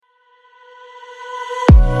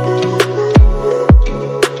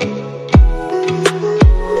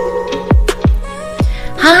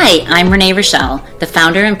Hi, I'm Renee Rochelle, the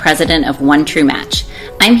founder and president of One True Match.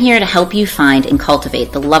 I'm here to help you find and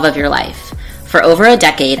cultivate the love of your life. For over a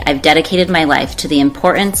decade, I've dedicated my life to the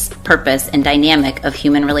importance, purpose, and dynamic of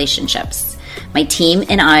human relationships. My team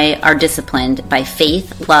and I are disciplined by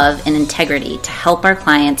faith, love, and integrity to help our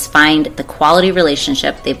clients find the quality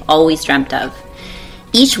relationship they've always dreamt of.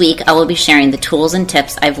 Each week, I will be sharing the tools and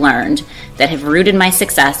tips I've learned that have rooted my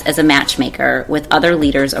success as a matchmaker with other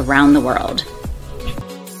leaders around the world.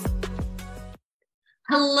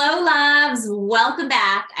 Hello, loves. Welcome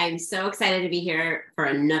back. I'm so excited to be here for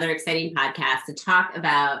another exciting podcast to talk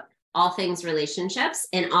about all things relationships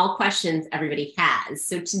and all questions everybody has.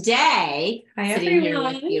 So today, sitting here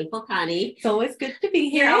with beautiful Connie. It's always good to be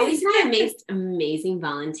here. You're always my amazing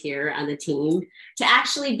volunteer on the team to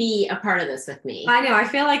actually be a part of this with me. I know. I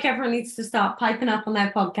feel like everyone needs to start piping up on their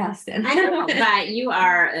podcasting. I know, but you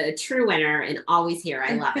are a true winner and always here.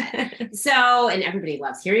 I love it. So, and everybody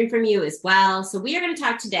loves hearing from you as well. So we are going to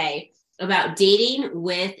talk today about dating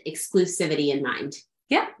with exclusivity in mind.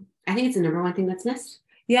 Yeah. I think it's the number one thing that's missed.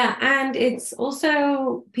 Yeah, and it's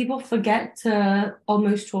also, people forget to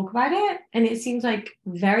almost talk about it, and it seems like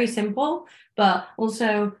very simple, but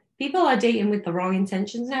also people are dating with the wrong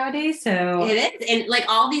intentions nowadays, so... It is, and like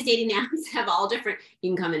all these dating apps have all different,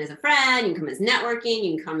 you can come in as a friend, you can come as networking,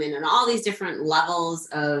 you can come in on all these different levels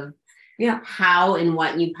of how and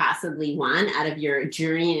what you possibly want out of your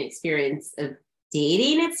journey and experience of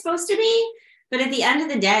dating it's supposed to be, but at the end of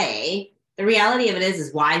the day, the reality of it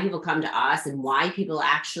is why people come to us and why people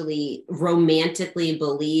actually romantically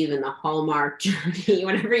believe in the Hallmark journey,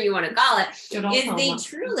 whatever you want to call it, is they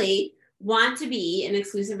truly want to be in an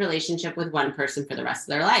exclusive relationship with one person for the rest of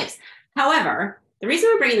their lives. However, the reason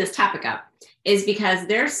we're bringing this topic up is because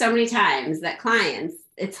there's so many times that clients,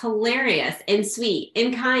 it's hilarious and sweet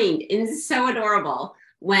and kind and so adorable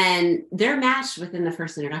when they're matched within the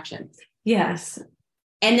first introduction. Yes.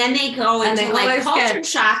 And then they go into like culture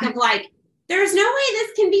shock of like, there's no way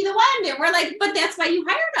this can be the one. And we're like, but that's why you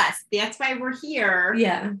hired us. That's why we're here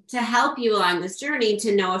to help you along this journey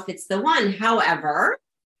to know if it's the one. However,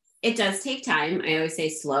 it does take time. I always say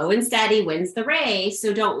slow and steady wins the race.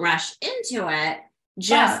 So don't rush into it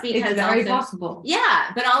just because it's very possible.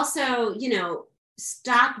 Yeah. But also,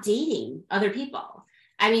 stop dating other people.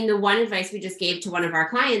 I mean, the one advice we just gave to one of our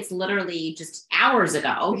clients literally just hours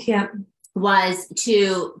ago was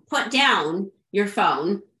to put down your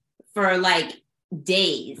phone for like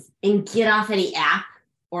days and get off any app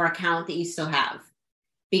or account that you still have,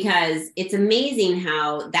 because it's amazing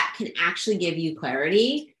how that can actually give you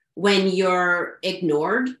clarity when you're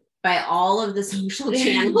ignored by all of the social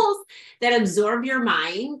channels that absorb your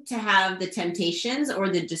mind to have the temptations or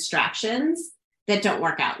the distractions that don't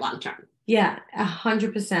work out long term. Yeah,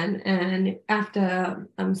 100%. And after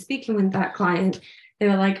speaking with that client, they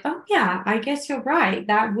were like, oh, yeah, I guess you're right.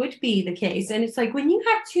 That would be the case. And it's like when you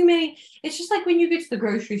have too many, it's just like when you go to the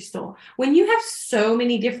grocery store, when you have so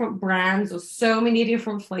many different brands or so many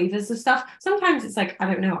different flavors of stuff, sometimes it's like, I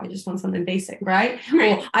don't know, I just want something basic, right?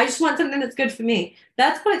 Or I just want something that's good for me.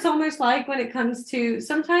 That's what it's almost like when it comes to,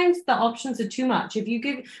 sometimes the options are too much. If you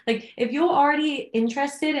give, like, if you're already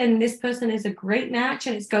interested and this person is a great match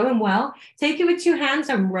and it's going well, take it with 2 hands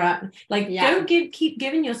and run. Like, don't keep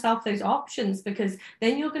giving yourself those options, because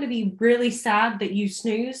then you're going to be really sad that you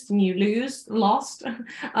snoozed and you lost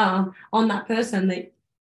on that person that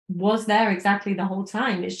was there exactly the whole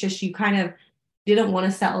time. It's just you kind of didn't want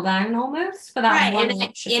to settle down almost for that one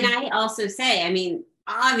option. And I also say, I mean,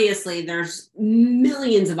 obviously there's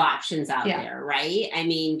millions of options out there, right? I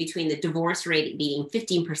mean, between the divorce rate being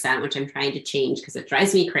 15%, which I'm trying to change because it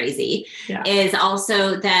drives me crazy, is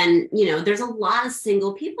also then, there's a lot of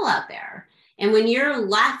single people out there. And when you're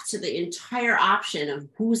left to the entire option of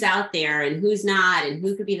who's out there and who's not and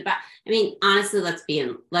who could be the best, I mean, honestly, let's be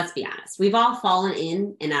honest. We've all fallen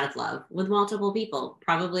in and out of love with multiple people,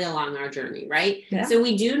 probably along our journey, right? Yeah. So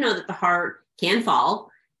we do know that the heart can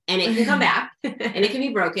fall and it can come back and it can be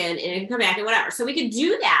broken and it can come back and whatever. So we could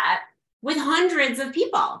do that with hundreds of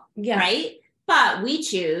people, right? But we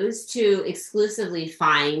choose to exclusively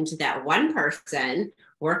find that one person,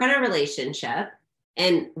 work on a relationship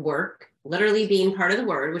and work literally being part of the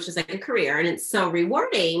word, which is like a career, and it's so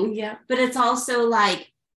rewarding. Yeah. But it's also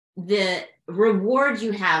like the reward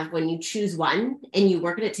you have when you choose one and you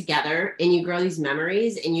work at it together and you grow these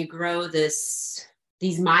memories and you grow these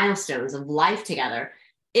milestones of life together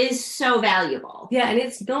is so valuable. Yeah, and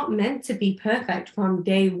it's not meant to be perfect from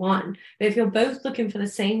day one. But if you're both looking for the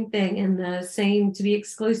same thing and the same, to be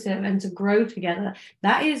exclusive and to grow together,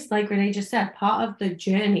 that is, like Renee just said, part of the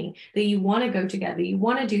journey that you want to go together. You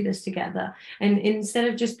want to do this together. And instead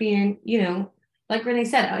of just being, like Renee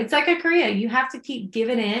said, it's like a career. You have to keep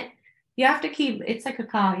giving it. You have to keep, it's like a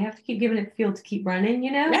car. You have to keep giving it fuel to keep running,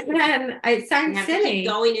 you know? Right. And it sounds silly. To keep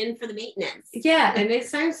going in for the maintenance. Yeah. And it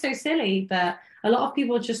sounds so silly, but a lot of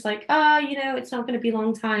people are just like, it's not going to be a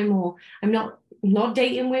long time, or I'm not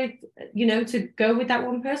dating with, to go with that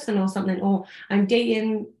one person or something, or I'm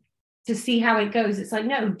dating to see how it goes. It's like,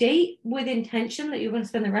 no, date with intention that you're going to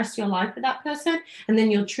spend the rest of your life with that person, and then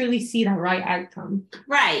you'll truly see that right outcome.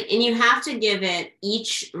 Right. And you have to give it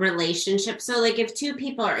each relationship. So like if two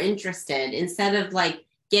people are interested, instead of like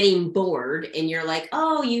getting bored and you're like,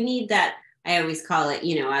 oh, you need that, I always call it,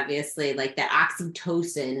 obviously like that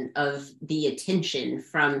oxytocin of the attention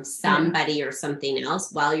from somebody or something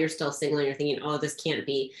else while you're still single and you're thinking, oh, this can't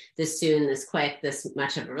be this soon, this quick, this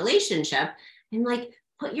much of a relationship. And like,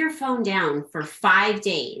 put your phone down for 5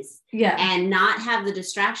 days and not have the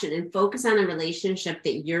distraction and focus on the relationship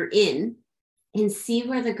that you're in and see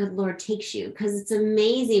where the good Lord takes you. Because it's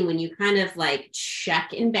amazing when you kind of like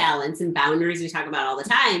check and balance and boundaries we talk about all the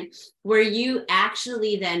time, where you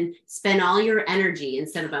actually then spend all your energy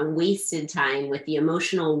instead of on wasted time with the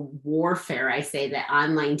emotional warfare, I say, that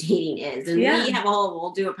online dating is. And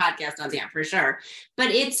we'll do a podcast on that for sure.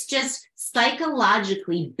 But it's just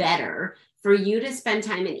psychologically better for you to spend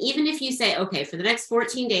time. And even if you say, okay, for the next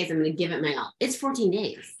 14 days, I'm going to give it my all. It's 14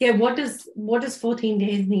 days. Yeah. What does 14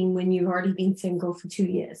 days mean when you've already been single for 2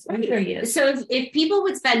 years? Or 3 years? So if people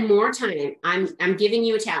would spend more time, I'm giving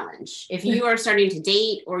you a challenge. If you are starting to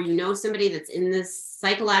date, or somebody that's in this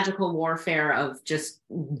psychological warfare of just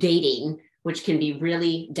dating, which can be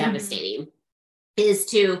really devastating, is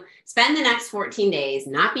to spend the next 14 days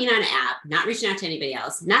not being on an app, not reaching out to anybody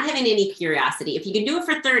else, not having any curiosity. If you can do it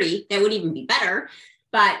for 30, that would even be better.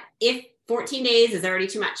 But if 14 days is already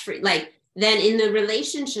too much for, like, then in the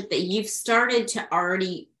relationship that you've started to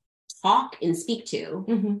already talk and speak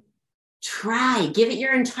to, give it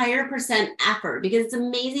your entire percent effort, because it's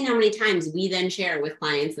amazing how many times we then share with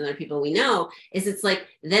clients and other people we know is it's like,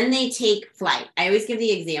 then they take flight. I always give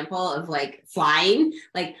the example of like flying,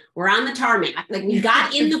 like we're on the tarmac, like we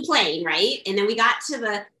got in the plane, right? And then we got to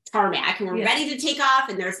the tarmac and we're ready to take off.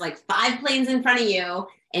 And there's like 5 planes in front of you.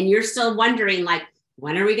 And you're still wondering like,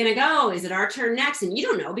 when are we going to go? Is it our turn next? And you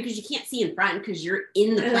don't know because you can't see in front because you're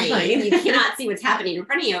in the plane. You cannot see what's happening in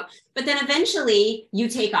front of you. But then eventually you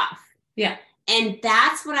take off. Yeah. And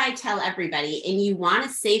that's what I tell everybody. And you want a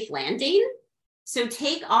safe landing. So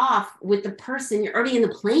take off with the person you're already in the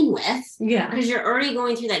plane with. Yeah. Because you're already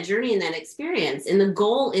going through that journey and that experience. And the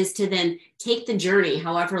goal is to then take the journey,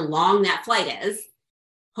 however long that flight is.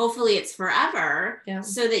 Hopefully it's forever. Yeah.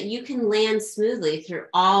 So that you can land smoothly through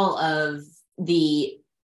all of the,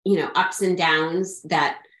 ups and downs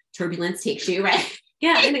that turbulence takes you, right?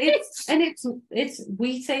 Yeah, and it's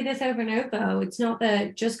we say this over and over. It's not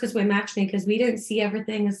that just because we're matchmakers, we don't see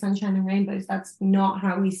everything as sunshine and rainbows. That's not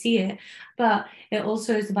how we see it. But it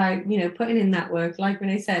also is about, putting in that work, like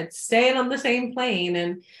Renee said, staying on the same plane.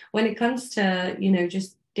 And when it comes to,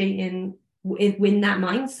 just dating in that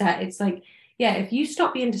mindset, it's like, yeah, if you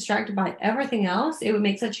stop being distracted by everything else, it would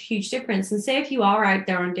make such a huge difference. And say if you are out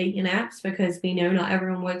there on dating apps, because we know not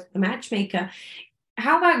everyone works a matchmaker,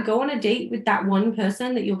 how about go on a date with that one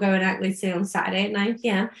person that you're going out with, say on Saturday at 9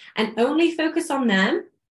 p.m. and only focus on them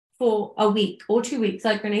for a week or 2 weeks,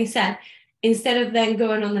 like Renee said, instead of then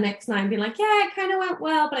going on the next night and being like, yeah, it kind of went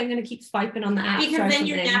well, but I'm going to keep swiping on the app. Because then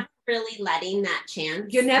you're never really letting that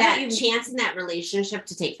chance, chance in that relationship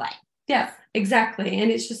to take flight. Yeah, exactly. And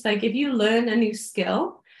it's just like, if you learn a new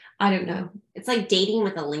skill, I don't know. It's like dating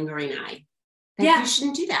with a lingering eye. You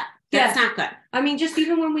shouldn't do that. That's not good. I mean, just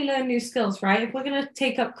even when we learn new skills, right? If we're going to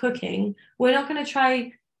take up cooking, we're not going to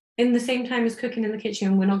try in the same time as cooking in the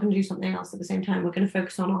kitchen. We're not going to do something else at the same time. We're going to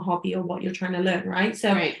focus on our hobby or what you're trying to learn, right?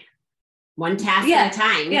 So one task at a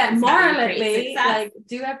time. Yeah, morally, like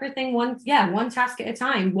do everything one task at a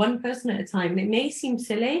time, one person at a time. It may seem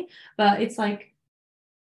silly, but it's like,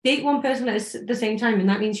 date one person at the same time, and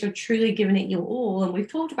that means you're truly giving it your all. And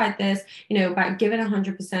we've talked about this, about giving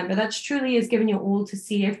 100%, but that's truly is giving your all to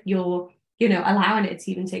see if you're, allowing it to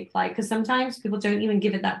even take flight. Because sometimes people don't even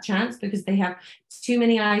give it that chance because they have too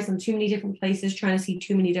many eyes on too many different places, trying to see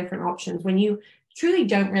too many different options. When you truly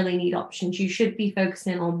don't really need options, you should be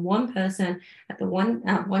focusing on one person at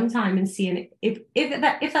one time and seeing if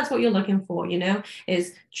that's what you're looking for.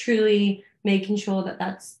 Is truly making sure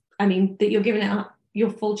that you're giving it up your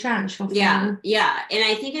full chance. Yeah. And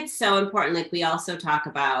I think it's so important. Like we also talk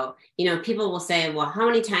about, people will say, well, how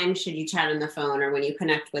many times should you chat on the phone or when you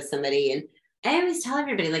connect with somebody? And I always tell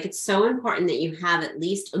everybody, like, it's so important that you have at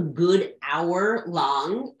least a good hour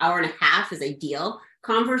and a half is ideal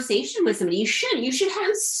conversation with somebody. You should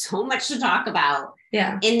have so much to talk about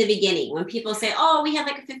in the beginning. When people say, oh, we had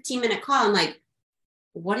like a 15-minute call, I'm like,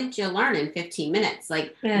 what did you learn in 15 minutes?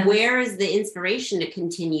 Like, where is the inspiration to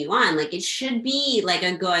continue on? Like, it should be like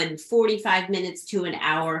a good 45 minutes to an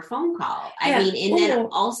hour phone call. I mean, and then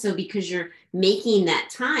also because you're making that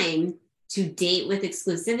time to date with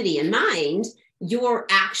exclusivity in mind, you're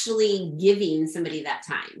actually giving somebody that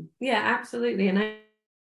time. Yeah, absolutely. And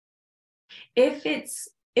if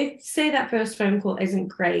say that first phone call isn't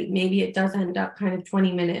great, maybe it does end up kind of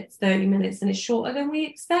 20 minutes, 30 minutes, and it's shorter than we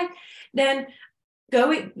expect, then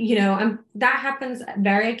that happens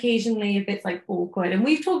very occasionally if it's like awkward. And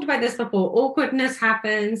we've talked about this before. Awkwardness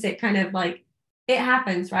happens. It kind of like, it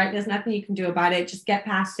happens, right? There's nothing you can do about it. Just get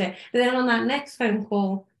past it. But then on that next phone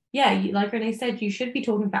call, like Renee said, you should be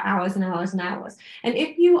talking for hours and hours and hours. And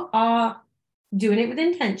if you are doing it with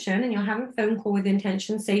intention and you're having a phone call with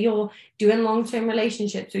intention, say you're doing long-term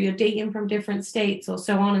relationships or you're dating from different states or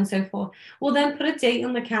so on and so forth, well, then put a date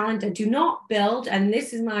on the calendar. Do not build, and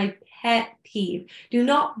this is my pet peeve, do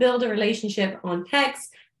not build a relationship on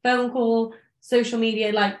text, phone call, social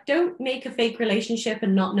media. Like, don't make a fake relationship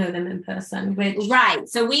and not know them in person. Right.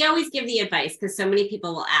 So we always give the advice, because so many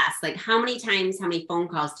people will ask, like, how many phone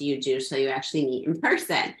calls do you do so you actually meet in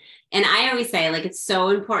person? And I always say, like, it's so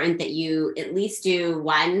important that you at least do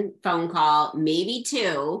one phone call, maybe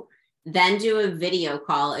two, then do a video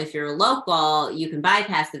call. If you're local, you can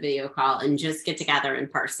bypass the video call and just get together in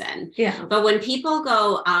person. Yeah. But when people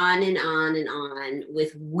go on and on and on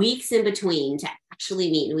with weeks in between to actually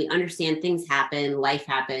meet, and we understand things happen, life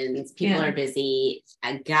happens, people are busy,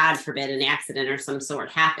 God forbid an accident or some sort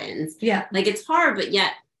happens. Yeah. Like, it's hard, but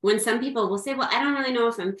yet when some people will say, well, I don't really know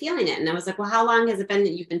if I'm feeling it. And I was like, well, how long has it been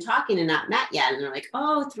that you've been talking and not met yet? And they're like,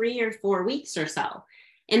 oh, 3 or 4 weeks or so.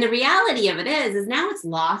 And the reality of it is now it's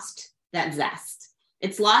lost that zest.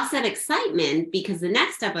 It's lost that excitement, because the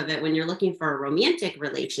next step of it, when you're looking for a romantic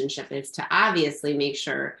relationship, is to obviously make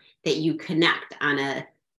sure that you connect on a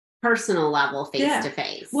personal level, face to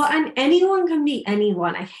face. Well, and anyone can meet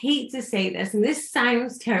anyone. I hate to say this, and this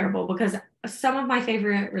sounds terrible, because some of my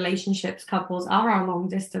favorite relationships, couples, are our long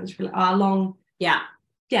distance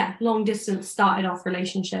started off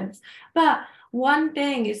relationships. But one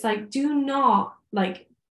thing is, like, do not, like,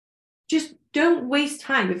 just don't waste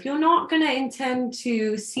time. If you're not going to intend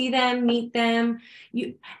to see them, meet them,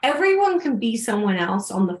 everyone can be someone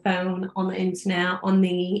else on the phone, on the internet,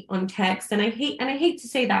 on text. And I hate to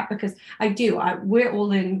say that, because we're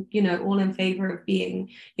all in favor of being,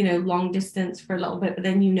 long distance for a little bit, but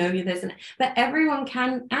then but everyone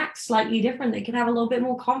can act slightly different. They can have a little bit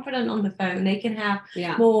more confident on the phone. They can have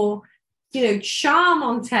more charm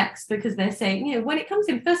on text, because they're saying, when it comes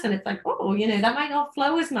in person, it's like, oh, that might not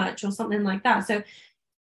flow as much or something like that. So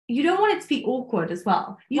you don't want it to be awkward as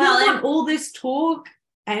well. You don't want all this talk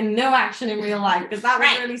and no action in real life, because that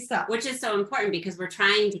would really suck. Which is so important, because we're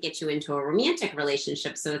trying to get you into a romantic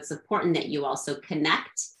relationship. So it's important that you also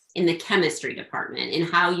connect in the chemistry department. And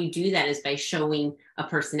how you do that is by showing a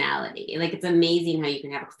personality. Like, it's amazing how you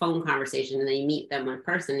can have a phone conversation and then you meet them in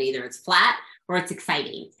person. Either it's flat or it's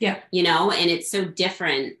exciting. Yeah. And it's so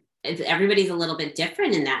different. Everybody's a little bit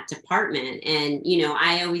different in that department. And,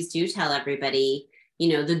 I always do tell everybody,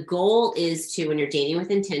 the goal is to, when you're dating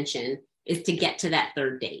with intention, is to get to that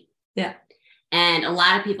third date. Yeah. And a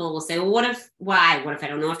lot of people will say, well, what if I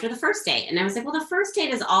don't know after the first date? And I was like, well, the first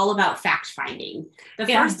date is all about fact finding. The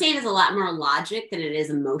first date is a lot more logic than it is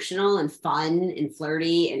emotional and fun and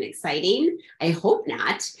flirty and exciting. I hope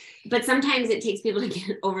not. But sometimes it takes people to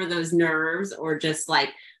get over those nerves, or just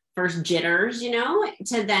like first jitters,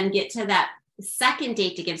 to then get to that second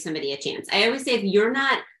date to give somebody a chance. I always say, if you're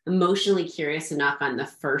not emotionally curious enough on the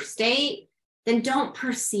first date, then don't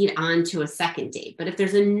proceed on to a second date. But if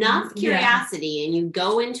there's enough curiosity and you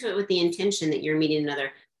go into it with the intention that you're meeting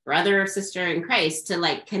another brother or sister in Christ to,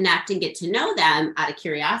 like, connect and get to know them out of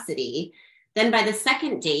curiosity, then by the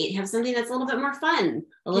second date, have something that's a little bit more fun,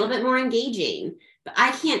 a little bit more engaging. But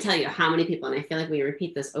I can't tell you how many people, and I feel like we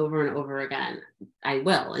repeat this over and over again, I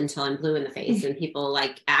will, until I'm blue in the face, and people,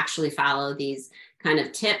 like, actually follow these kind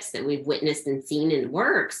of tips that we've witnessed and seen and it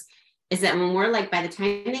works, is that when we're, like, by the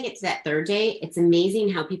time they get to that third date, it's amazing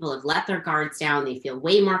how people have let their guards down. They feel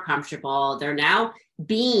way more comfortable. They're now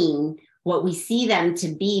being what we see them to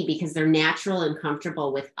be, because they're natural and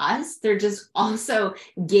comfortable with us. They're just also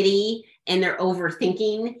giddy, and they're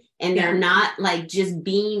overthinking, and they're not, like, just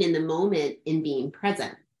being in the moment and being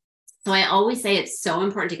present. So I always say it's so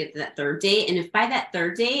important to get to that third date. And if by that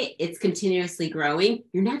third date, it's continuously growing,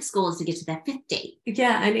 your next goal is to get to that fifth date.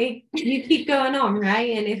 Yeah. And you keep going on,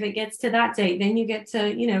 right? And if it gets to that date, then you get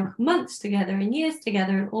to, months together and years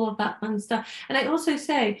together and all of that fun stuff. And I also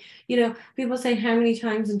say, people say how many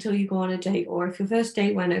times until you go on a date, or if your first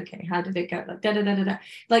date went okay, how did it go? Like, da, da, da, da, da.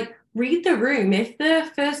 Like, read the room. If the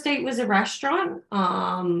first date was a restaurant,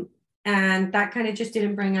 and that kind of just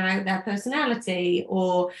didn't bring out their personality,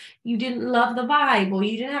 or you didn't love the vibe, or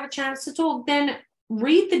you didn't have a chance to talk, then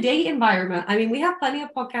read the date environment. I mean, we have plenty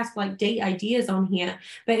of podcasts like date ideas on here,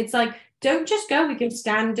 but it's like, don't just go with your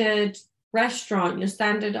standard restaurant, your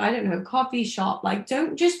standard, I don't know, coffee shop. Like,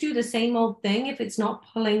 don't just do the same old thing if it's not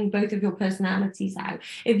pulling both of your personalities out.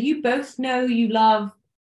 If you both know you love,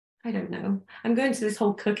 I don't know, I'm going to this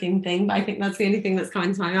whole cooking thing, but I think that's the only thing that's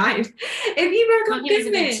coming to my mind. If you both cooking is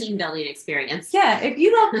a big team building experience. Yeah, if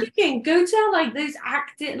you love cooking, go to like those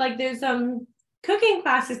cooking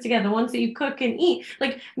classes together, ones that you cook and eat.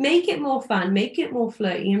 Like, make it more fun, make it more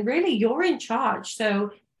flirty, and really you're in charge.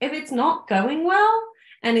 So if it's not going well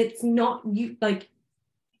and it's not you, like,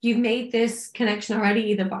 you've made this connection already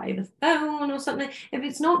either by the phone or something, if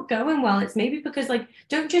it's not going well, it's maybe because, like,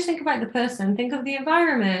 don't just think about the person, think of the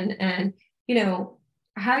environment and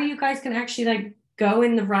how you guys can actually like go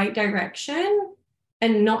in the right direction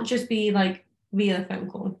and not just be like via the phone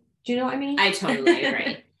call. Do you know what I mean? I totally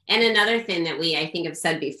agree. And another thing that I think have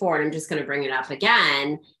said before, and I'm just going to bring it up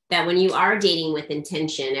again, that when you are dating with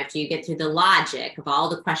intention, after you get through the logic of all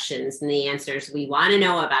the questions and the answers we want to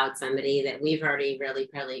know about somebody that we've already really,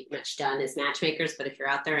 really much done as matchmakers, but if you're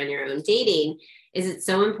out there on your own dating, is it's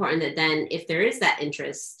so important that then if there is that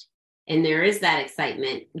interest and there is that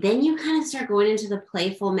excitement, then you kind of start going into the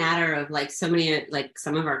playful matter of like so many, like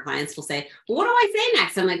some of our clients will say, well, what do I say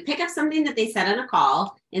next? I'm like, pick up something that they said on a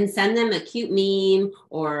call and send them a cute meme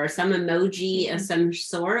or some emoji of some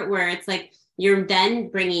sort where it's like, you're then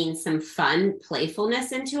bringing some fun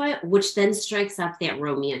playfulness into it, which then strikes up that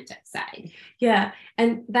romantic side. Yeah.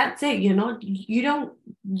 And that's it.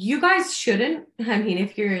 You guys shouldn't, I mean,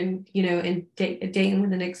 if you're dating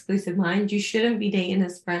with an exclusive mind, you shouldn't be dating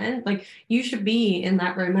as friends. Like, you should be in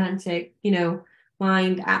that romantic,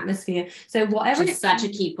 mind atmosphere. So whatever. It's such a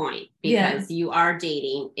key point because you are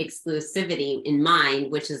dating exclusivity in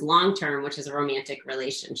mind, which is long-term, which is a romantic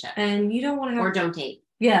relationship. And you don't want to have. Or don't date.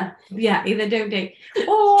 Yeah. Either don't date,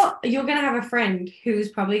 or you're gonna have a friend who's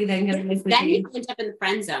probably then gonna live with then you. you end up in the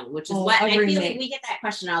friend zone, which is what I feel like we get that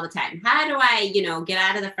question all the time. How do I, get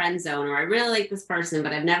out of the friend zone? Or I really like this person,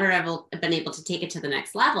 but I've never ever been able to take it to the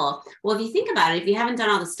next level. Well, if you think about it, if you haven't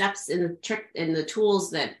done all the steps in the trick and the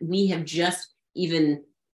tools that we have just even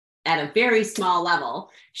at a very small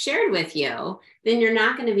level shared with you, then you're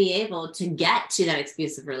not going to be able to get to that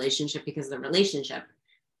exclusive relationship because the relationship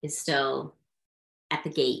is still at the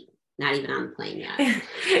gate, not even on the plane yet.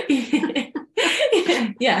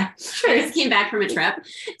 Yeah, sure. I just came back from a trip.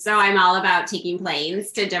 So I'm all about taking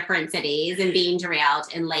planes to different cities and being derailed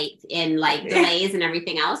and late in like delays and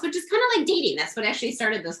everything else, which is kind of like dating. That's what actually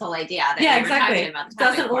started this whole idea. Exactly. It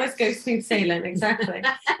doesn't always go smooth sailing. Exactly.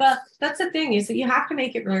 But that's the thing, is that you have to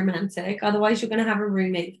make it romantic. Otherwise, you're going to have a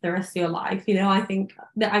roommate for the rest of your life. I think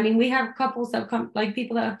that, we have couples that come, like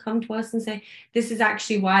people that have come to us and say, this is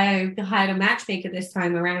actually why I hired a matchmaker this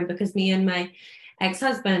time around, because me and my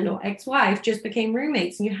ex-husband or ex-wife just became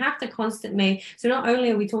roommates. And you have to constantly, so not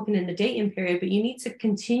only are we talking in the dating period, but you need to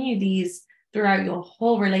continue these throughout your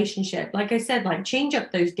whole relationship. Like I said, like, change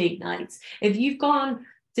up those date nights. If you've gone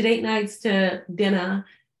to date nights to dinner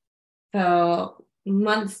for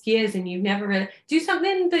months, years, and you've never really do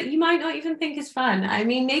something that you might not even think is fun. I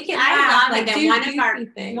mean, make it laugh. I love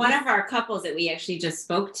it that one of our couples that we actually just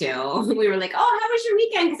spoke to, we were like, oh, how was your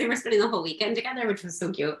weekend? Because they were spending the whole weekend together, which was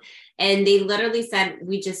so cute. And they literally said,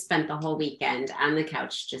 we just spent the whole weekend on the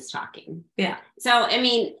couch just talking. Yeah. So, I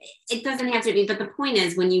mean, it doesn't have to be, but the point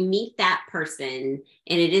is, when you meet that person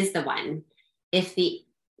and it is the one, if the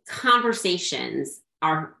conversations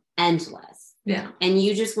are endless, and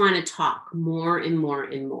you just want to talk more and more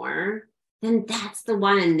and more, then that's the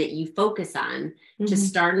one that you focus on to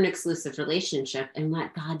start an exclusive relationship and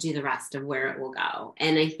let God do the rest of where it will go.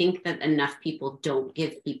 And I think that enough people don't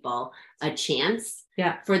give people a chance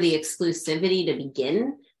for the exclusivity to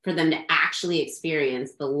begin, for them to actually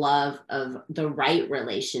experience the love of the right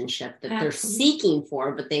relationship that they're seeking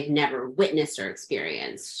for, but they've never witnessed or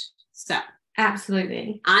experienced. So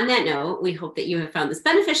absolutely. On that note, we hope that you have found this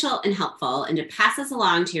beneficial and helpful, and to pass this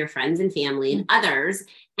along to your friends and family and others.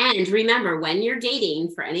 And remember, when you're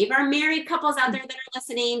dating, for any of our married couples out there that are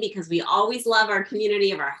listening, because we always love our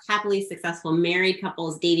community of our happily successful married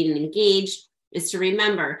couples dating and engaged, is to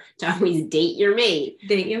remember to always date your mate.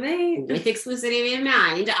 Date your mate. With exclusivity in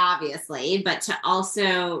mind, obviously, but to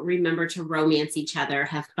also remember to romance each other,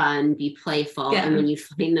 have fun, be playful. Yeah. And when you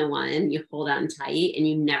find the one, you hold on tight and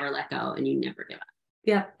you never let go and you never give up.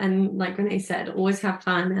 Yeah. And like Renee said, always have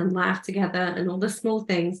fun and laugh together, and all the small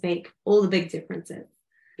things make all the big differences.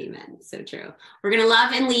 Amen. So true. We're going to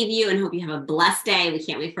love and leave you and hope you have a blessed day. We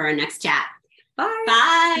can't wait for our next chat. Bye.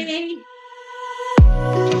 Bye.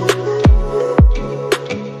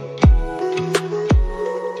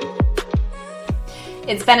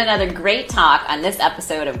 It's been another great talk on this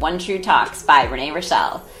episode of One True Talks by Renee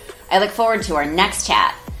Rochelle. I look forward to our next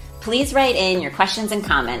chat. Please write in your questions and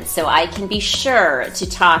comments so I can be sure to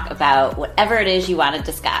talk about whatever it is you want to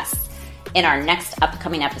discuss in our next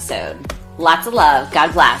upcoming episode. Lots of love.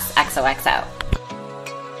 God bless. XOXO.